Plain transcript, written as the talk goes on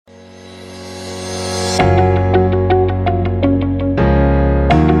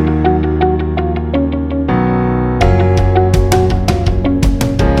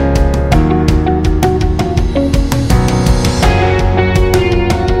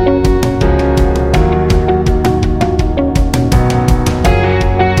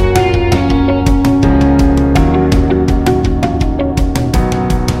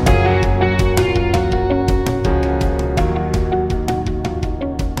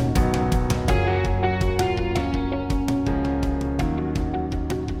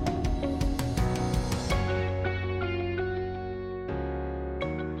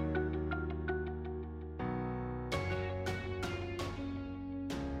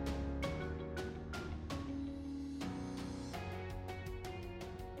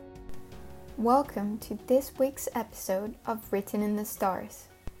Welcome to this week's episode of Written in the Stars.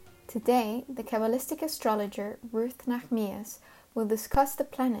 Today, the Kabbalistic astrologer Ruth Nahmias will discuss the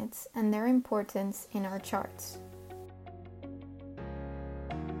planets and their importance in our charts.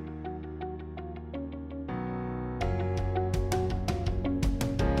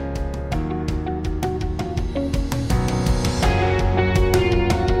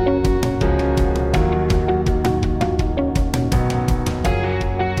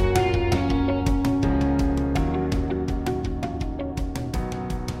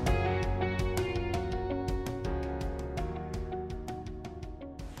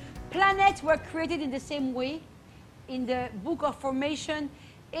 Planets were created in the same way. In the book of formation,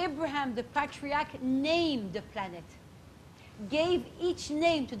 Abraham, the patriarch, named the planet, gave each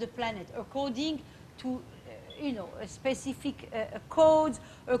name to the planet according to a specific codes,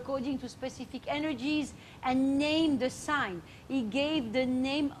 according to specific energies, and named the sign. He gave the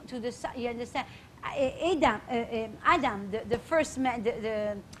name to the sign. You understand? Adam, the first man,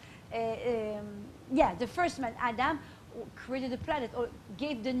 the first man, Adam, created the planet or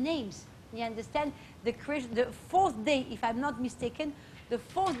gave the names. You understand? The fourth day, if I'm not mistaken, the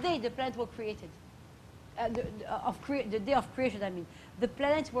fourth day the planets were created. The day of creation, I mean. The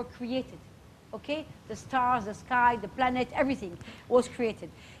planets were created. Okay? The stars, the sky, the planet, everything was created.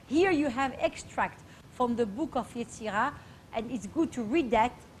 Here you have extract from the book of Yetzirah, and it's good to read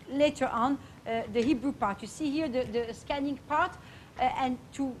that later on, the Hebrew part. You see here the scanning part, and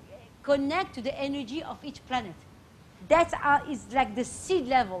to connect to the energy of each planet. That is like the seed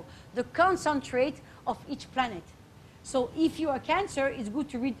level, the concentrate of each planet. So if you are Cancer, it's good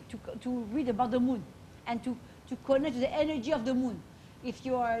to read about the moon and to connect to the energy of the moon. If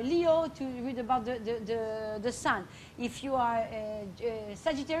you are Leo, to read about the sun. If you are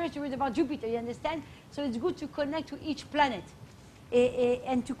Sagittarius, to read about Jupiter, you understand? So it's good to connect to each planet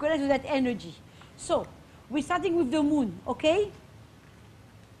and to connect to that energy. So we're starting with the moon, okay?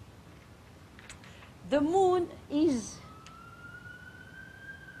 The moon is,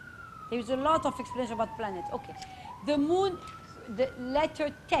 there's a lot of explanation about planets. Okay. The moon, the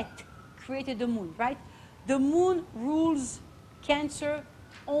letter Tet created the moon, right? The moon rules Cancer,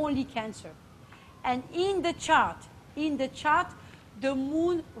 only Cancer. And in the chart, the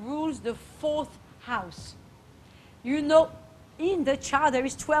moon rules the fourth house. You know, in the chart there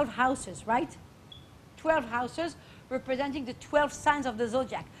is 12 houses, right? 12 houses representing the 12 signs of the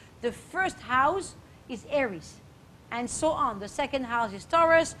zodiac. The first house is Aries, and so on. The second house is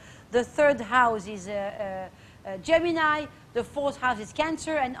Taurus, the third house is Gemini, the fourth house is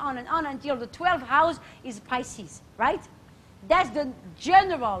Cancer, and on until the 12th house is Pisces, right? That's the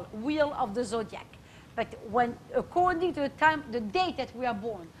general wheel of the zodiac. But when, according to the time, the date that we are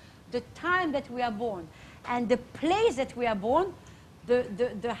born, the time that we are born, and the place that we are born,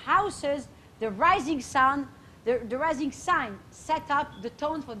 the houses, the rising sun, the rising sign set up the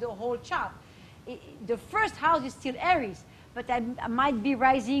tone for the whole chart. The first house is still Aries, but I might be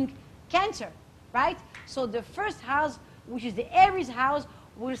rising Cancer, right? So the first house, which is the Aries house,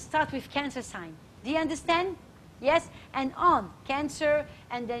 will start with Cancer sign. Do you understand? Yes? And on Cancer,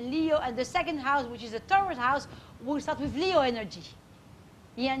 and then Leo, and the second house, which is the Taurus house, will start with Leo energy.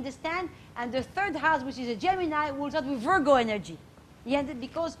 You understand? And the third house, which is a Gemini, will start with Virgo energy. You understand?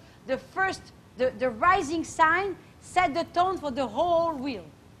 Because the rising sign set the tone for the whole wheel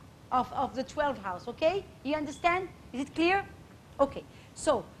of the 12th house, okay? You understand? Is it clear? Okay.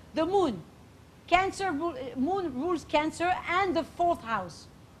 So, the moon. Moon rules Cancer and the fourth house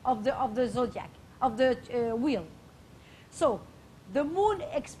of the zodiac, of the wheel. So, the moon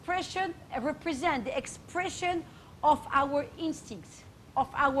expression represents the expression of our instincts, of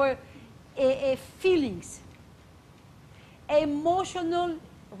our feelings, emotional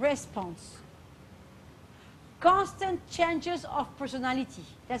response. Constant changes of personality.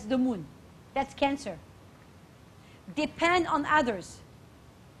 That's the moon. That's Cancer. Depend on others.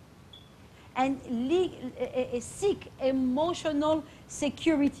 And seek emotional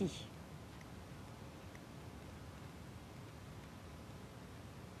security.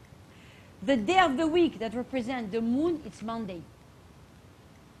 The day of the week that represents the moon, it's Monday.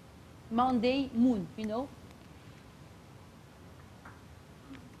 Monday, moon, you know.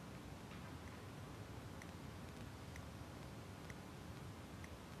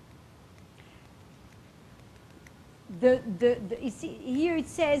 Here it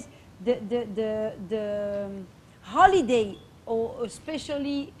says the holiday or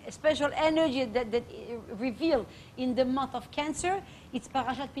special energy that revealed in the month of Cancer, it's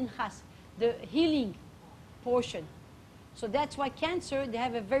Parashat Pinchas, the healing portion. So that's why Cancer, they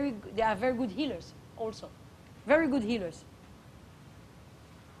are very good healers also. Very good healers.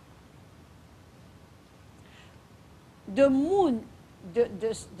 the moon,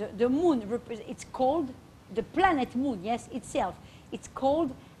 the moon, it's cold, the planet moon, yes, itself, it's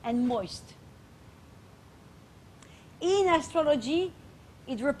cold and moist. In astrology,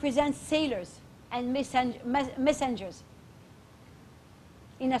 it represents sailors and messengers.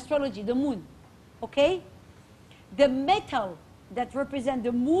 In astrology, the moon, okay? The metal that represents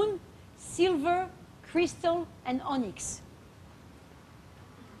the moon, silver, crystal, and onyx.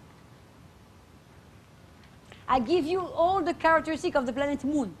 I give you all the characteristics of the planet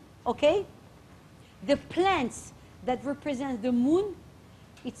moon, okay? The plants that represent the moon,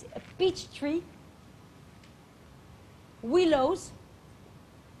 it's a peach tree, willows,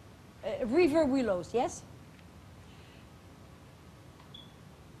 river willows, yes?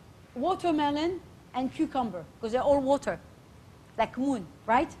 Watermelon and cucumber, because they're all water, like moon,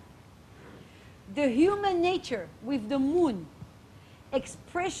 right? The human nature with the moon,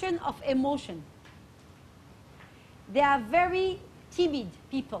 expression of emotion. They are very timid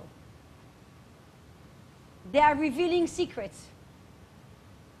people. They are revealing secrets.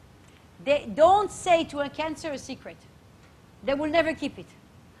 They don't say to a Cancer a secret. They will never keep it.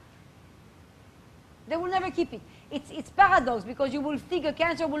 They will never keep it. It's paradox, because you will think a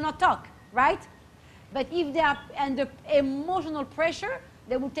Cancer will not talk, right? But if they are under emotional pressure,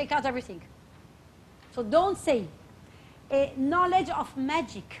 they will take out everything. So don't say. A knowledge of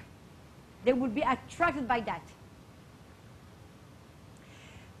magic. They will be attracted by that.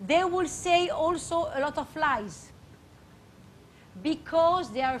 They will say also a lot of lies,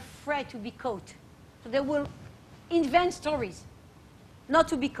 because they are afraid to be caught. So they will invent stories not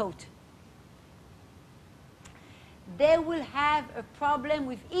to be caught. They will have a problem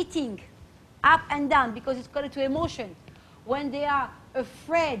with eating up and down, because it's connected to emotion. When they are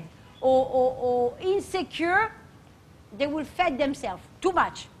afraid or insecure, they will feed themselves too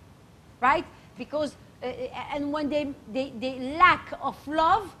much, right? Because and when they lack of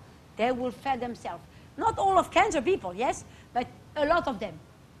love, they will feed themselves. Not all of Cancer people, yes, but a lot of them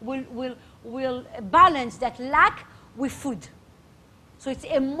will balance that lack with food. So it's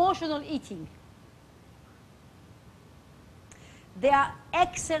emotional eating. They are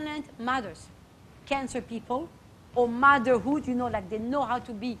excellent mothers, Cancer people, or motherhood, you know, like they know how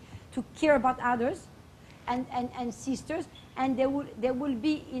to care about others, and sisters, and they will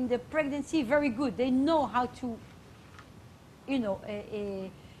be in the pregnancy very good. They know how to, you know,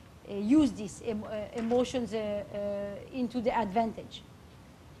 use these emotions into the advantage.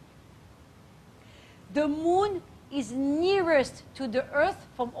 The moon is nearest to the Earth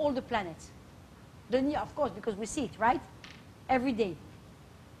from all the planets. Of course, because we see it, right? Every day.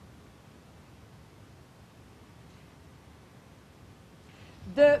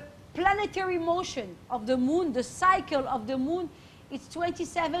 The planetary motion of the moon, the cycle of the moon, it's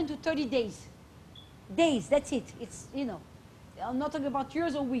 27 to 30 days. Days, that's it. It's, you know, I'm not talking about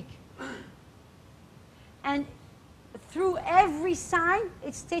years or weeks. And through every sign,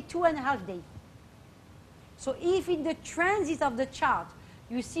 it stays 2.5 days. So if in the transit of the chart,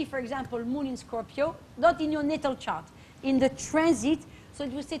 you see, for example, moon in Scorpio, not in your natal chart, in the transit, so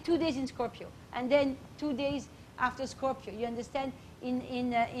it will stay 2 days in Scorpio, and then 2 days after Scorpio, you understand,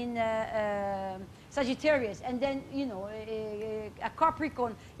 in Sagittarius, and then, you know, a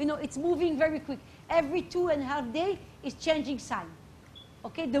Capricorn, you know, it's moving very quick. Every 2.5 days is changing sign,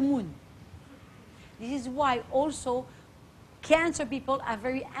 okay, the moon. This is why also Cancer people are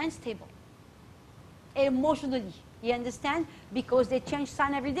very unstable, emotionally, you understand, because they change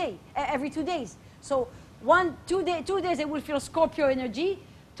sign every day, every 2 days. So 2 days they will feel Scorpio energy,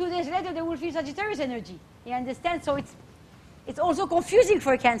 2 days later they will feel Sagittarius energy, you understand? So it's also confusing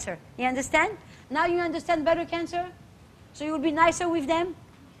for Cancer, you understand? Now you understand better, Cancer? So you will be nicer with them?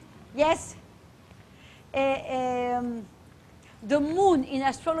 Yes? The moon in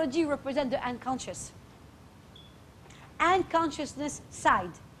astrology represents the unconscious. Unconsciousness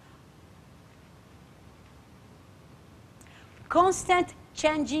side. Constant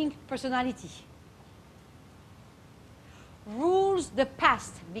changing personality. Rules the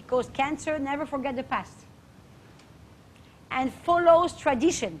past, because Cancer never forget the past. And follows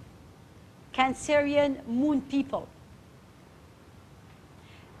tradition. Cancerian moon people.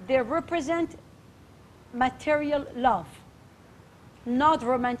 They represent material love, not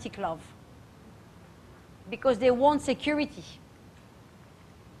romantic love, because they want security.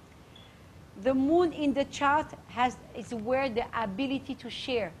 The moon in the chart is where the ability to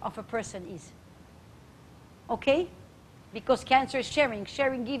share of a person is. Okay? Because Cancer is sharing,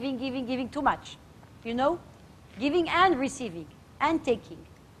 giving too much. You know? Giving and receiving and taking.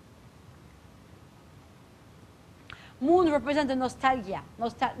 Moon represents the nostalgia,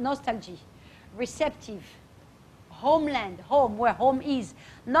 receptive, homeland, home, where home is.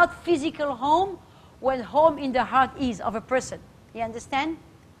 Not physical home, when home in the heart is of a person. You understand?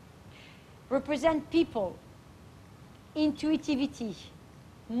 Represent people, intuitivity,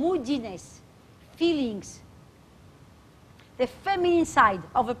 moodiness, feelings, the feminine side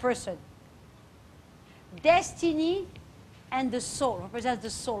of a person. Destiny and the soul, represents the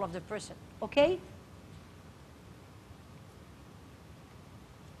soul of the person, okay?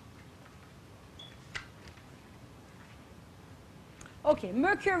 Okay,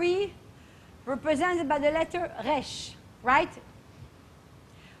 Mercury, represented by the letter Resh, right?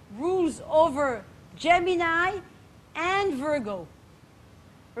 Rules over Gemini and Virgo.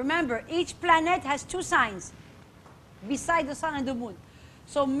 Remember, each planet has two signs beside the sun and the moon.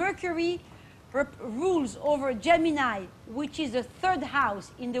 So Mercury rules over Gemini, which is the third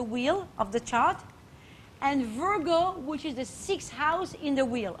house in the wheel of the chart, and Virgo, which is the sixth house in the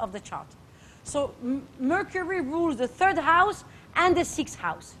wheel of the chart. So Mercury rules the third house and the sixth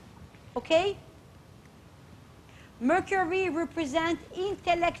house. Okay? Mercury represents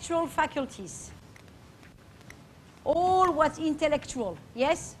intellectual faculties. All what's intellectual,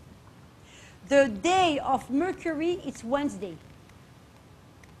 yes? The day of Mercury, it's Wednesday.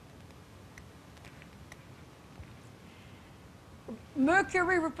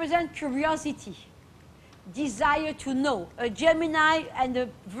 Mercury represents curiosity, desire to know. A Gemini and a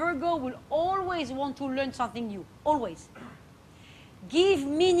Virgo will always want to learn something new, always. Give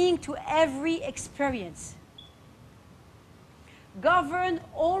meaning to every experience. Govern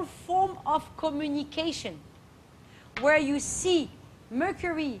all form of communication. Where you see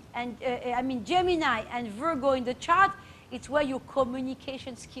Mercury and, Gemini and Virgo in the chart, it's where your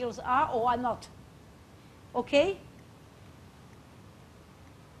communication skills are or are not. Okay?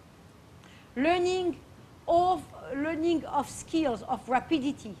 Learning of skills of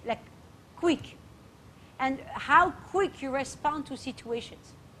rapidity, like quick, and how quick you respond to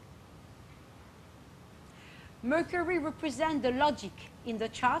situations. Mercury represents the logic in the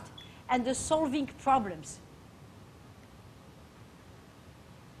chart and the solving problems.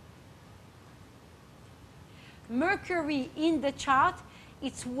 Mercury in the chart,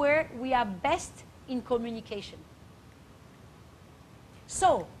 it's where we are best in communication.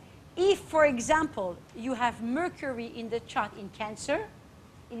 So, if, for example, you have Mercury in the chart in Cancer,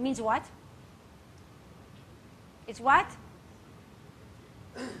 it means what? It's what?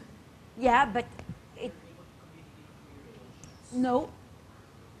 Yeah, but it... No.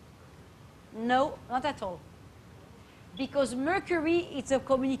 No, not at all. Because Mercury is a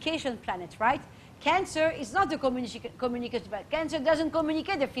communication planet, right? Cancer is not a communication planet. Cancer doesn't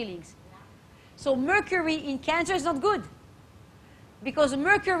communicate the feelings. So Mercury in Cancer is not good. Because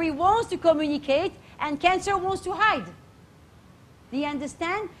Mercury wants to communicate and Cancer wants to hide. Do you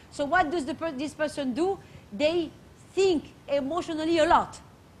understand? So what does this person do? They think emotionally a lot.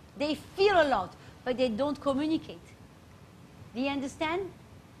 They feel a lot, but they don't communicate. Do you understand?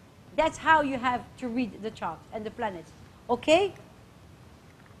 That's how you have to read the chart and the planets. Okay?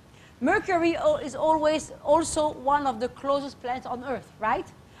 Mercury is always also one of the closest planets on Earth, right?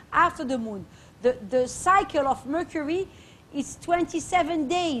 After the moon. The cycle of Mercury is 27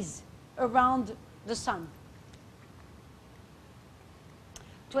 days around the sun.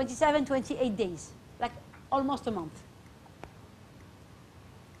 27, 28 days, like almost a month.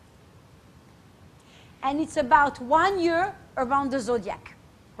 And it's about 1 year around the zodiac,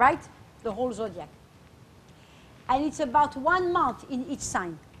 right? The whole zodiac. And it's about 1 month in each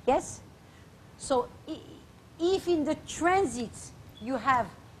sign, yes? So if in the transits you have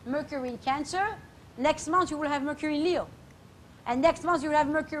Mercury in Cancer, next month you will have Mercury in Leo. And next month you will have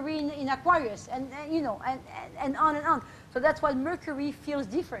Mercury in Aquarius, and on and on. So that's why Mercury feels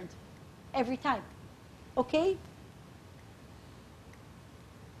different every time. Okay?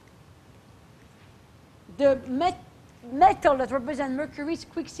 The metal that represents Mercury is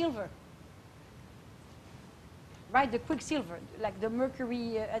quicksilver. Right? The quicksilver, like the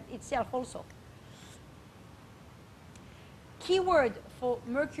Mercury itself also. Keyword for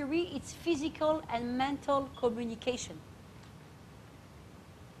Mercury, it's physical and mental communication.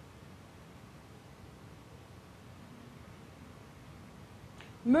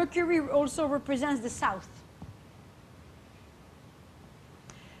 Mercury also represents the south.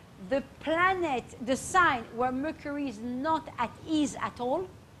 The planet, the sign where Mercury is not at ease at all,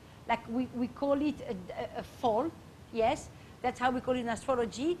 like we call it a fall, yes, that's how we call it in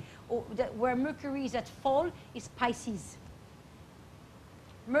astrology, or where Mercury is at fall is Pisces.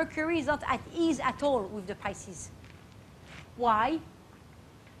 Mercury is not at ease at all with the Pisces. Why?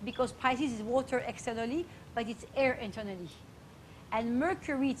 Because Pisces is water externally, but it's air internally. And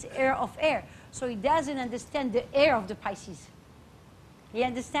Mercury, it's air of air. so he doesn't understand the air of the Pisces. You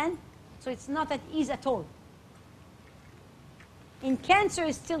understand? So it's not at ease at all. In Cancer,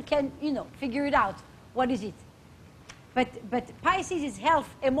 he still can, figure it out. What is it? But Pisces is health,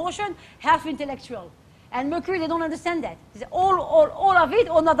 emotion, health, intellectual. And Mercury, they don't understand that. It's all of it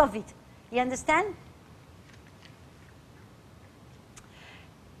or none of it. You understand?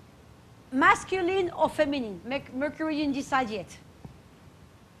 Masculine or feminine? Mercury didn't decide yet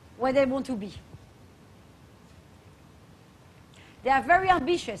where they want to be. They are very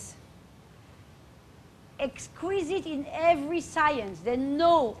ambitious, exquisite in every science. They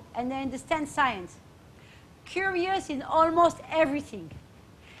know and they understand science. Curious in almost everything,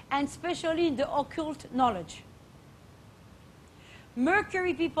 and especially in the occult knowledge.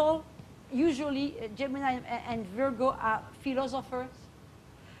 Mercury people, usually Gemini and Virgo, are philosophers,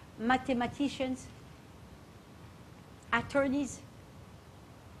 mathematicians, attorneys,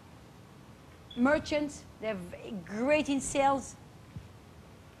 merchants. They're great in sales.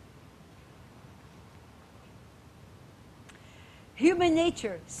 Human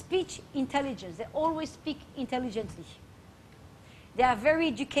nature, speech intelligence. They always speak intelligently. They are very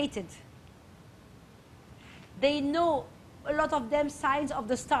educated. They know, a lot of them, signs of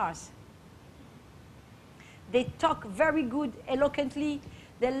the stars. They talk very good, eloquently.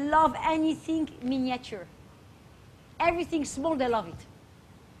 They love anything miniature. Everything small, they love it.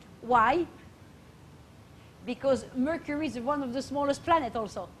 Why? Because Mercury is one of the smallest planets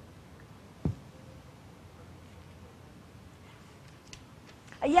also.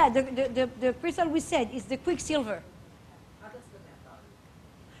 Yeah, the crystal we said is the quicksilver. That's the metal.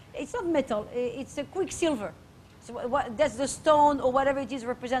 It's not metal, it's a quicksilver. So that's the stone or whatever it is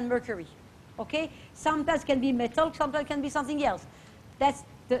represent Mercury. Okay? Sometimes can be metal, sometimes can be something else. That's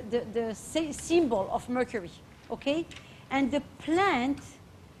the symbol of Mercury. Okay? And the plant,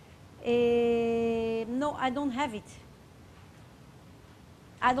 no, I don't have it.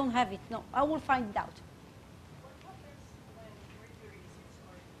 I don't have it, no. I will find it out.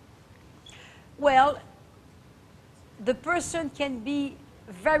 Well, the person can be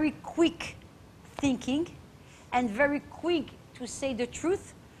very quick thinking and very quick to say the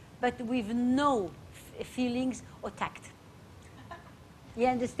truth, but with no feelings or tact. You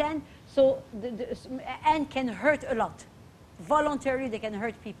understand? So, and can hurt a lot. Voluntarily, they can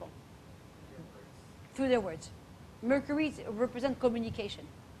hurt people through their words. Mercury represents communication.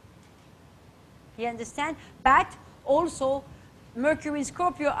 You understand? But also, Mercury and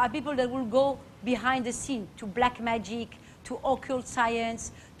Scorpio are people that will go behind the scene to black magic, to occult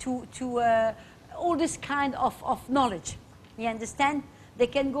science, to all this kind of knowledge. You understand? They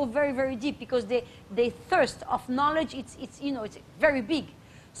can go very, very deep because they thirst of knowledge. It's very big.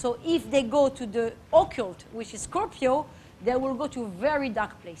 So if they go to the occult, which is Scorpio, they will go to a very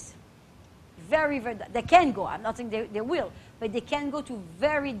dark place. Very, very dark. They can go. I'm not saying they will, but they can go to a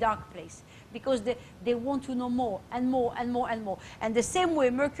very dark place because they want to know more and more and more and more. And the same way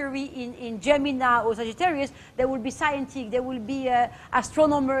Mercury in Gemini or Sagittarius, there will be scientists, there will be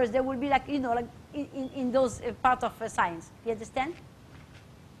astronomers, there will be like in those part of science. You understand?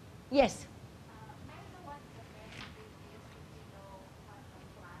 Yes.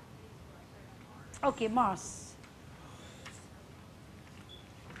 Okay, Mars.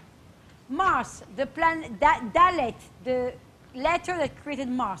 Mars, the planet, Dalet, the letter that created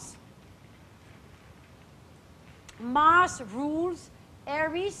Mars. Mars rules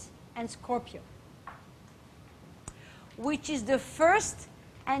Aries and Scorpio, which is the first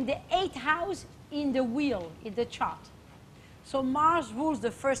and the 8th house in the wheel, in the chart. So Mars rules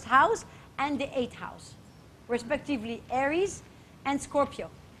the 1st house and the 8th house, respectively Aries and Scorpio.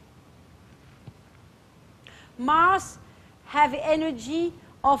 Mars have energy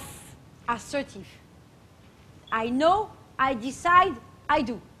of assertive. I know, I decide, I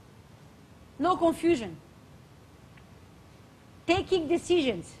do. No confusion. Taking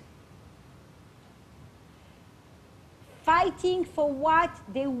decisions. Fighting for what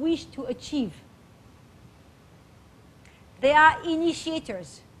they wish to achieve. They are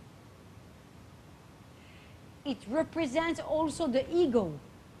initiators. It represents also the ego.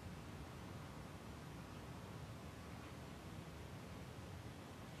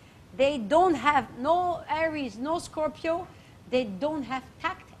 They don't have, no Aries, no Scorpio, they don't have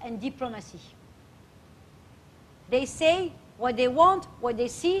tact and diplomacy. They say what they want, what they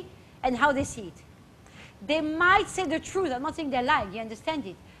see, and how they see it. They might say the truth, I'm not saying they lie, you understand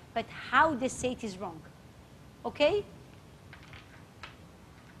it, but how they say it is wrong. Okay?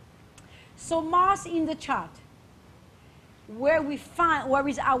 So Mars in the chart, where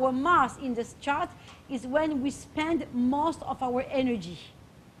is our Mars in this chart, is when we spend most of our energy.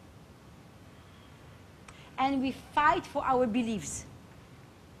 and we fight for our beliefs.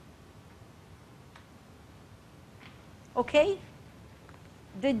 Okay?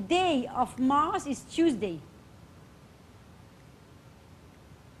 The day of Mars is Tuesday.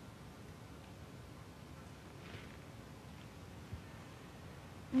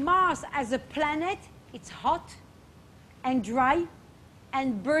 Mars as a planet, it's hot and dry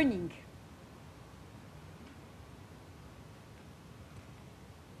and burning.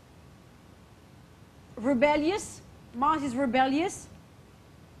 Rebellious, Mars is rebellious,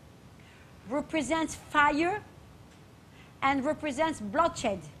 represents fire and represents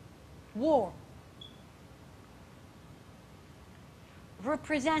bloodshed, war.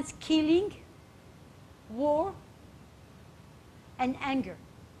 Represents killing, war, and anger.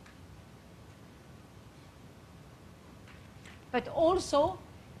 But also,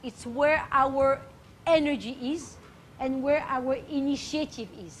 it's where our energy is and where our initiative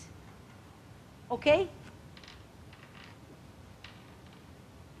is. Okay?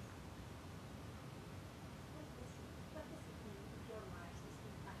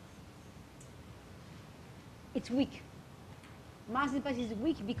 It's weak. Mars in Pisces is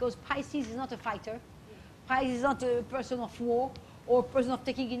weak because Pisces is not a fighter. Pisces is not a person of war or a person of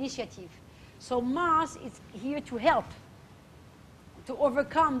taking initiative. So Mars is here to help, to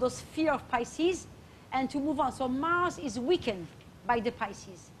overcome those fear of Pisces and to move on. So Mars is weakened by the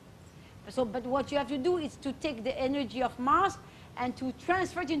Pisces. So, but what you have to do is to take the energy of Mars and to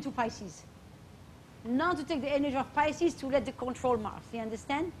transfer it into Pisces. Not to take the energy of Pisces to let it control Mars. You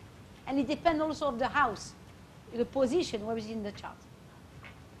understand? And it depends also of the house, the position where it's in the chart.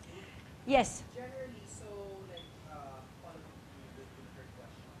 Yes? Generally, so like following the third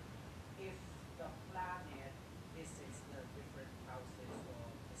question, if the planet visits the different houses of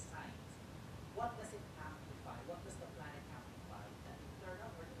the signs, what does it amplify? What does the planet amplify? The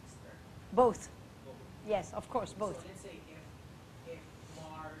internal or the external? Both. Both. Yes, of course, both. So let's say if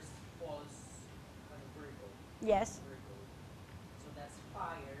Mars falls on Virgo. Yes. Virgo, so that's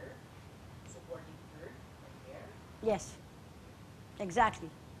fire supporting Earth and air. Yes. Exactly.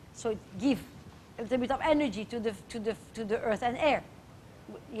 So it gives a little bit of energy to the earth and air.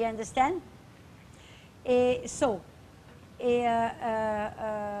 You understand?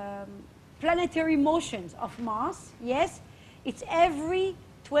 Planetary motions of Mars, yes, it's every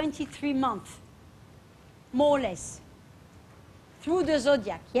 23 months, more or less, through the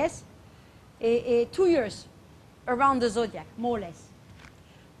zodiac, yes? 2 years around the zodiac, more or less.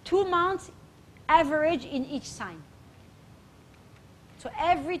 2 months average in each sign. So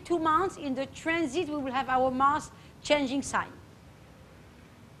every 2 months in the transit, we will have our Mars changing sign.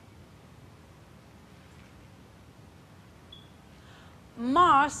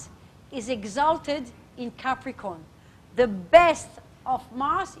 Mars is exalted in Capricorn. The best of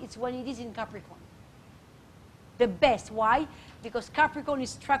Mars is when it is in Capricorn. The best. Why? Because Capricorn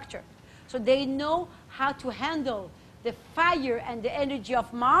is structure. So they know how to handle the fire and the energy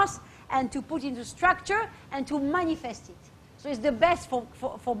of Mars and to put into structure and to manifest it. So it's the best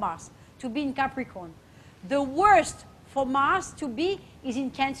for Mars, to be in Capricorn. The worst for Mars to be is in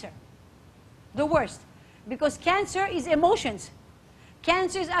Cancer. The worst. Because Cancer is emotions.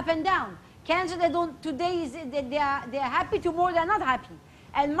 Cancer is up and down. Cancer, today they are happy, tomorrow they are not happy.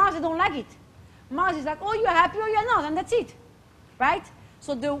 And Mars, they don't like it. Mars is like, oh, you're happy or you're not, and that's it. Right?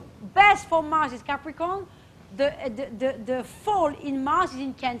 So the best for Mars is Capricorn. The fall in Mars is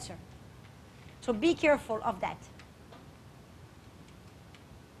in Cancer. So be careful of that.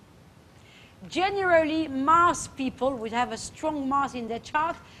 Generally, Mars people would have a strong Mars in their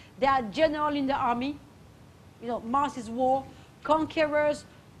chart. They are general in the army. You know, Mars is war. Conquerors,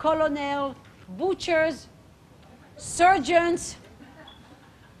 colonel, butchers, surgeons,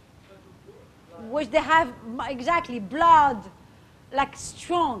 which they have exactly blood, like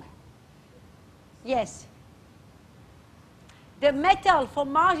strong. Yes. The metal for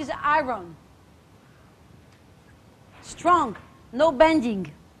Mars is iron. Strong, no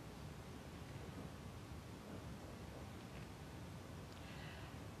bending.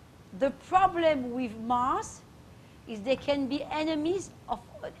 The problem with Mars is they can be enemy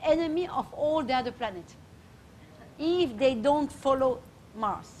of all the other planets if they don't follow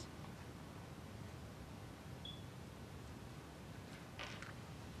Mars.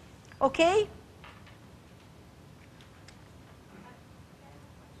 Okay?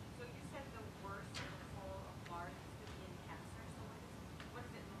 So you said the worst fall of Mars is to be in Cancer. So what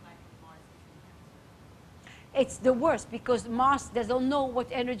does it look like when Mars is in Cancer? It's the worst because Mars doesn't know what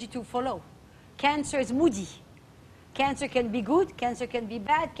energy to follow. Cancer is moody. Cancer can be good, Cancer can be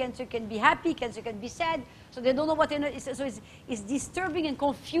bad, Cancer can be happy, Cancer can be sad. So they don't know what energy is. So it's disturbing and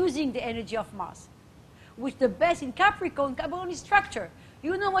confusing the energy of Mars. which the best in Capricorn is structure.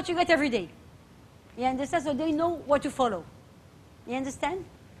 You know what you get every day. You understand? So they know what to follow. You understand?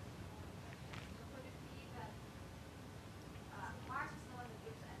 Could it be that Mars is the one that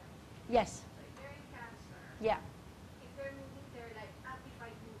gives energy? Yes. So if they're in Cancer, Yeah. if they're moving, they're like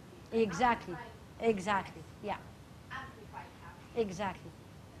amplified moving. Exactly. Amplified Exactly. Yeah. amplified happy. Exactly.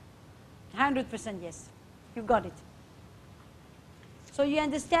 100% yes. You got it. So you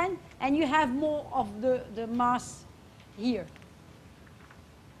understand? And you have more of the Mars here.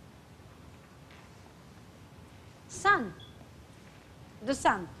 Sun. The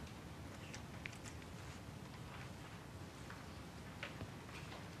sun.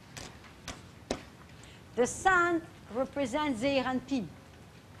 The sun represents Zeir Anpin,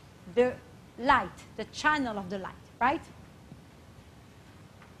 the light, the channel of the light, right?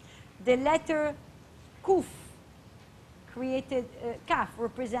 The letter Kuf, created, Kaf,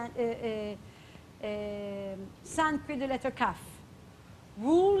 represent, sun created the letter Kaf,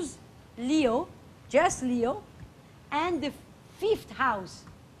 rules Leo, just Leo, and the 5th house,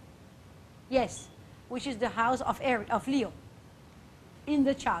 yes, which is the house of Leo, in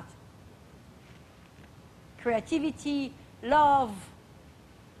the chart. Creativity, love,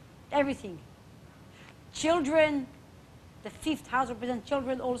 everything. Children, the 5th house represents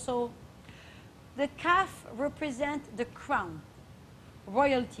children also. The calf represents the crown,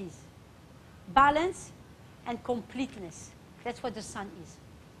 royalties, balance, and completeness. That's what the sun is.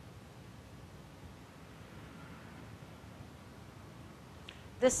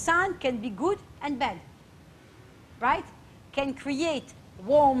 The sun can be good and bad, right? Can create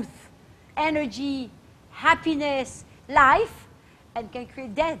warmth, energy, happiness, life, and can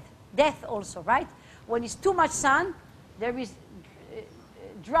create death also, right? When it's too much sun, there is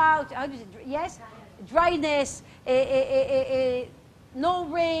drought, how do you say, yes? Dryness, no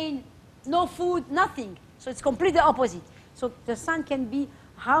rain, no food, nothing. So it's completely opposite. So the sun can be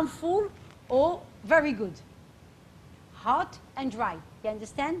harmful or very good. Hot and dry. You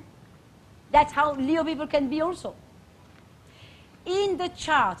understand? That's how Leo people can be also. In the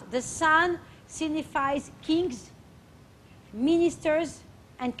chart, the sun signifies kings, ministers,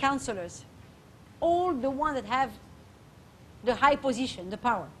 and counselors. All the ones that have the high position, the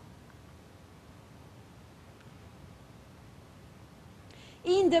power.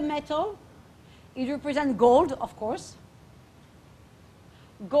 In the metal, it represents gold, of course.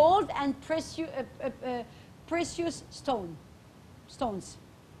 Gold and precious stones.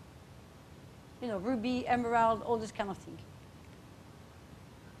 You know, ruby, emerald, all this kind of thing.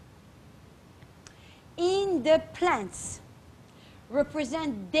 In the plants,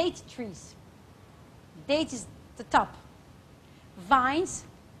 represent date trees. Date is the top. Vines,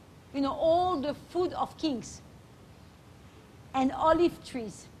 you know, all the food of kings. And olive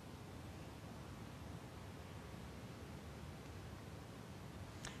trees.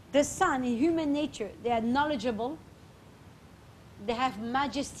 The sun in human nature, they are knowledgeable. They have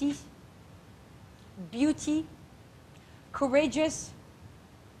majesty, beauty, courageous.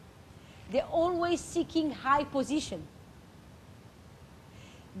 They're always seeking high position.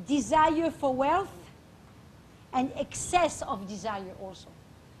 Desire for wealth and excess of desire also.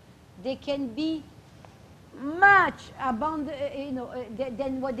 They can be much abundant,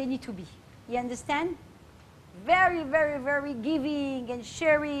 than what they need to be. You understand? Very, very, very giving and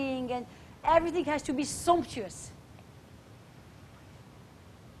sharing, and everything has to be sumptuous.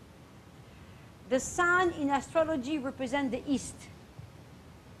 The sun in astrology represents the east.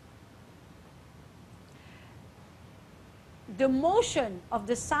 The motion of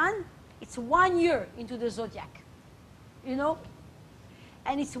the sun, it's 1 year into the zodiac, you know,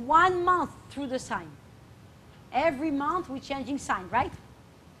 and it's 1 month through the sign. Every month we're changing sign, right?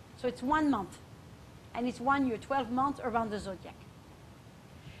 So it's 1 month, and it's 1 year, 12 months around the zodiac.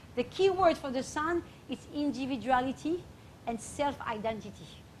 The key word for the sun is individuality and self-identity.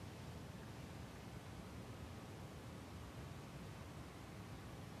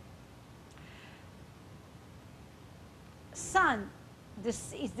 Sun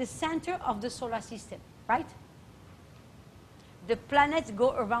is the center of the solar system, right? The planets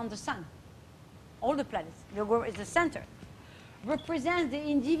go around the sun. All the planets, they go as the center. Represents the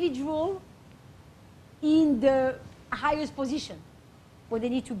individual in the highest position, where they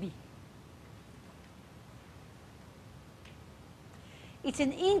need to be. It's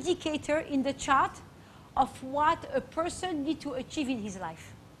an indicator in the chart of what a person needs to achieve in his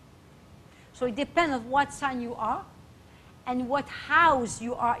life. So it depends on what sign you are, and what house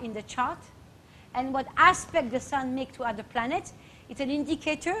you are in the chart, and what aspect the sun makes to other planets. It's an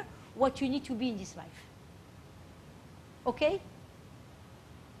indicator what you need to be in this life. Okay?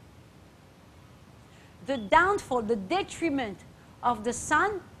 the downfall, the detriment of the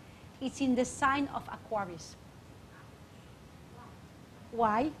sun, it's in the sign of Aquarius.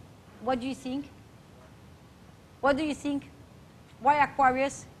 Why? What do you think? What do you think? Why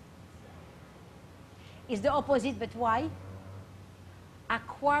Aquarius? It's the opposite, but why?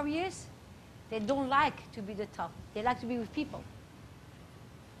 Aquarius, they don't like to be the top. They like to be with people.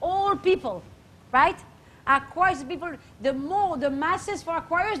 All people, right? Aquarius people, the more the masses for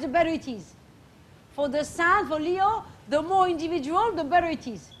Aquarius, the better it is. For the sun, for Leo, the more individual, the better it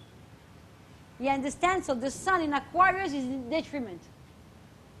is. You understand? So the sun in Aquarius is in detriment.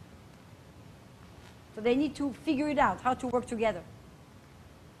 So they need to figure it out, how to work together.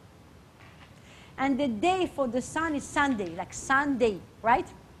 And the day for the sun is Sunday, like Sunday, right?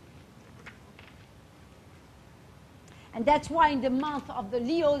 And that's why in the month of the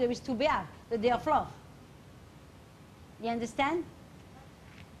Leo, there is Tu B'Av, the day of love. You understand?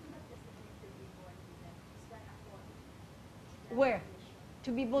 Where?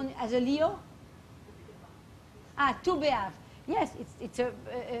 To be born as a Leo? Ah, Tu B'Av. Yes, it's a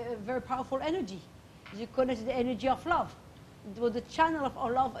very powerful energy. You connect to the energy of love. It was the channel of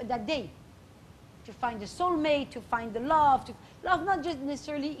our love that day. To find the soulmate, to find the love. To love not just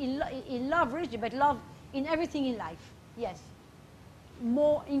necessarily in love really, but love in everything in life. Yes.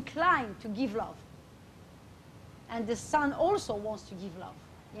 More inclined to give love. And the sun also wants to give love.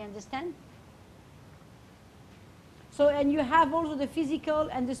 You understand? So, and you have also the physical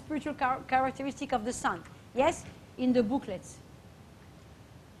and the spiritual characteristic of the sun. Yes? In the booklets.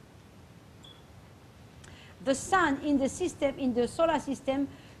 The sun in the system, in the solar system,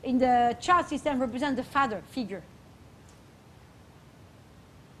 in the chart system, represents the father figure.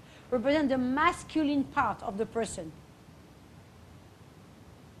 Represents the masculine part of the person.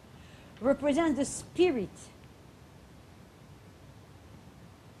 Represents the spirit.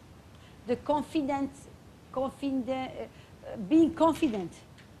 The being confident,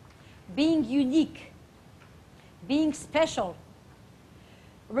 being unique, being special,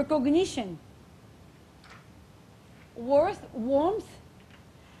 recognition, worth, warmth,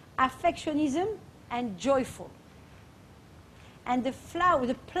 affectionism, and joyful. And the flower,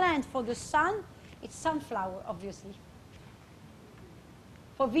 the plant for the sun, it's sunflower, obviously.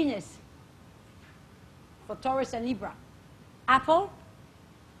 For Venus, for Taurus and Libra, apple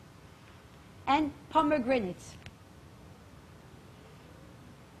and pomegranate.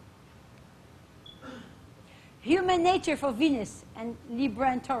 Human nature for Venus and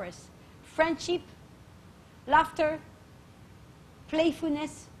Libra and Taurus. Friendship, laughter,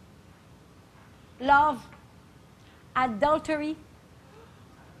 playfulness, love, adultery.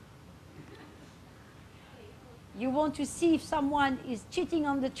 You want to see if someone is cheating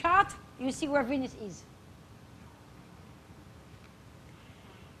on the chart, you see where Venus is.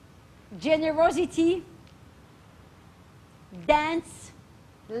 Generosity, dance,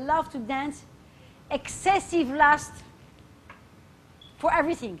 love to dance, excessive lust for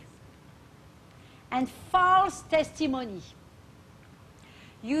everything, and false testimony.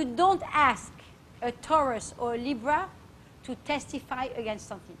 You don't ask a Taurus or a Libra to testify against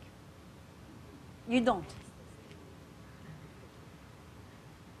something. You don't.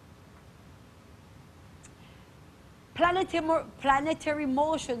 Planetary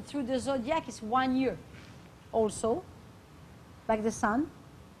motion through the zodiac is 1 year also, like the sun.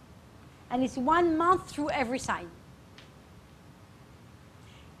 And it's 1 month through every sign.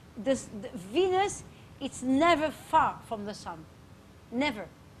 The Venus, it's never far from the sun. Never.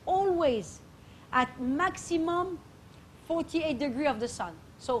 Always at maximum 48 degrees of the sun.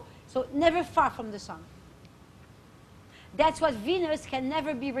 So never far from the sun. That's what Venus can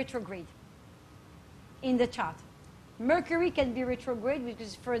never be retrograde in the chart. Mercury can be retrograde because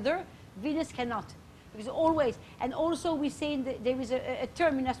it's further. Venus cannot. Because always, and also we say there is a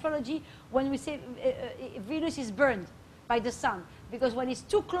term in astrology when we say Venus is burned by the sun. Because when it's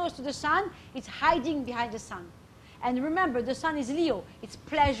too close to the sun, it's hiding behind the sun. And remember, the sun is Leo. It's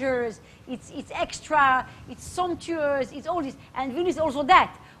pleasures, it's extra, it's sumptuous, it's all this. And Venus is also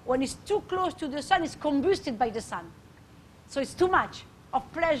that. When it's too close to the sun, it's combusted by the sun. So it's too much of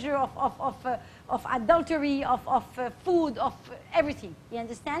pleasure, of adultery, of food, of everything. You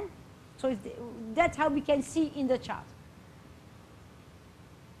understand? So that's how we can see in the chart.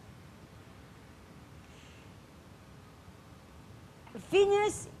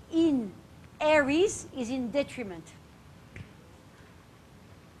 Venus in Aries is in detriment.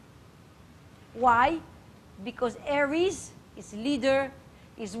 Why? Because Aries is leader,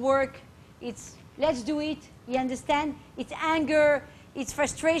 is work, it's let's do it, you understand? It's anger, it's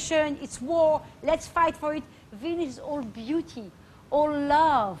frustration, it's war, let's fight for it. Venus is all beauty, all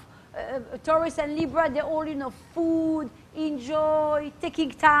love, Taurus and Libra, they're all, you know, food, enjoy,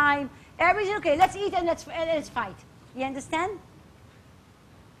 taking time. Everything, okay, let's eat and let's fight. You understand?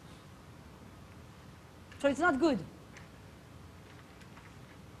 So it's not good.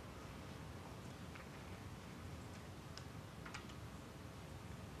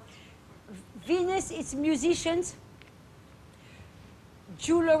 Venus is musicians,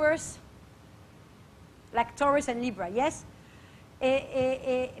 jewelers, like Taurus and Libra, yes?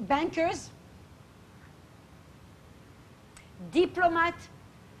 Bankers, diplomat,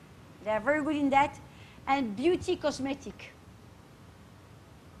 they are very good in that, and beauty cosmetic.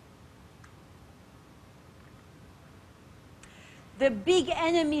 The big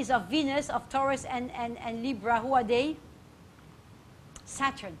enemies of Venus, of Taurus and Libra, who are they?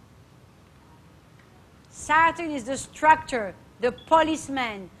 Saturn. Saturn is the structure, the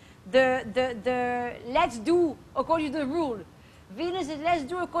policeman, the let's do according to the rule. Venus is let's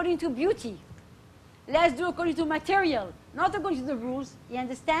do according to beauty. Let's do according to material, not according to the rules. You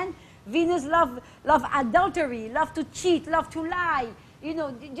understand? Venus love adultery, love to cheat, love to lie, you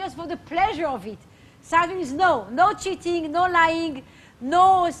know, just for the pleasure of it. Saturn is no cheating, no lying,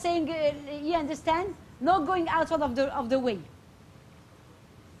 no saying, you understand? No going outside of the way.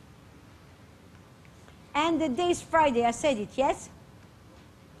 And the day is Friday, I said it, yes?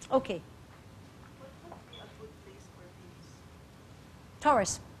 Okay. What would be a good place for Venus?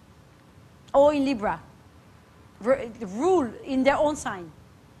 Taurus. Or in Libra. Rule in their own sign.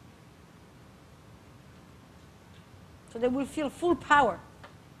 So they will feel full power.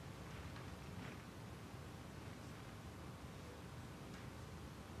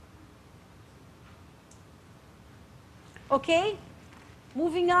 Okay?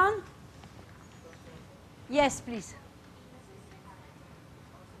 Moving on. Yes, please.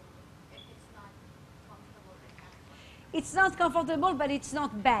 It's not comfortable, but it's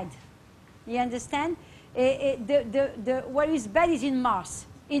not bad. You understand? What is bad is in Mars,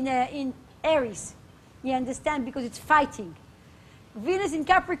 in Aries. You understand? Because it's fighting. Venus in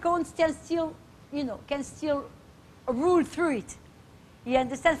Capricorn can still, you know, can still rule through it. You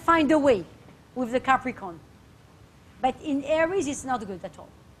understand? Find a way with the Capricorn. But in Aries, it's not good at all.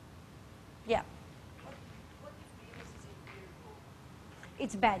 Yeah. What if Venus is in Virgo?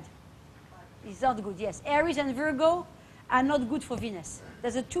 It's bad. It's not good, yes. Aries and Virgo are not good for Venus.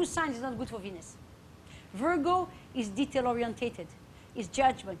 There's a two signs is not good for Venus. Virgo is detail-orientated. It's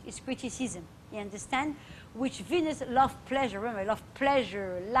judgment. It's criticism. You understand? Which Venus loves pleasure. Remember, love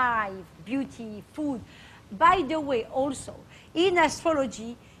pleasure, life, beauty, food. By the way, also, in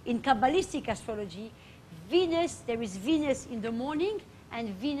astrology, in Kabbalistic astrology, Venus, there is Venus in the morning and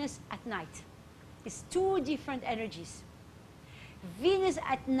Venus at night. It's two different energies. Venus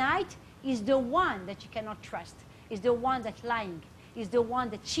at night is the one that you cannot trust. Is the one that's lying. Is the one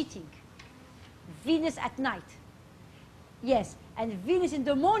that's cheating. Venus at night. Yes, and Venus in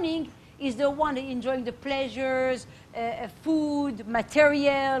the morning is the one enjoying the pleasures, food,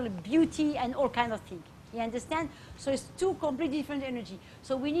 material, beauty, and all kinds of things. You understand? So it's two completely different energy.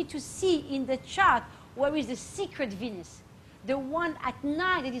 So we need to see in the chart where is the secret Venus, the one at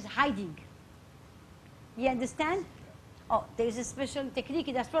night that is hiding. You understand? Oh, there is a special technique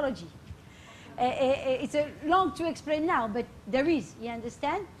in astrology. It's long to explain now, but there is. You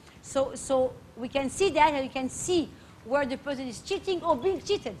understand? So we can see that, and we can see where the person is cheating or being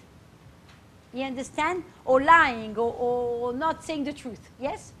cheated. You understand? Or lying, or not saying the truth.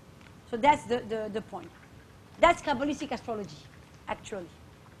 Yes? So that's the point. That's Kabbalistic astrology, actually.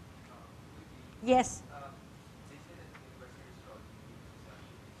 Yes? They say that in Western astrology, Venus is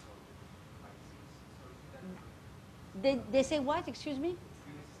actually exalted in Pisces. So is that They say what? Excuse me?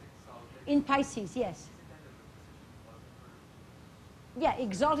 Venus is exalted? In Pisces, yes. Isn't that a good position also for? Yeah,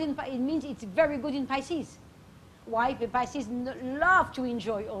 exalted, it means it's very good in Pisces. Why? Because Pisces love to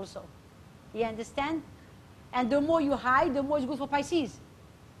enjoy also. You understand? And the more you hide, the more it's good for Pisces.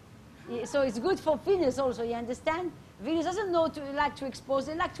 So it's good for Venus also, you understand? Venus doesn't know to like to expose,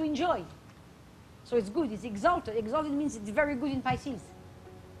 they like to enjoy. So it's good, it's exalted. Exalted means it's very good in Pisces.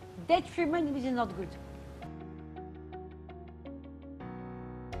 Detriment means it's not good.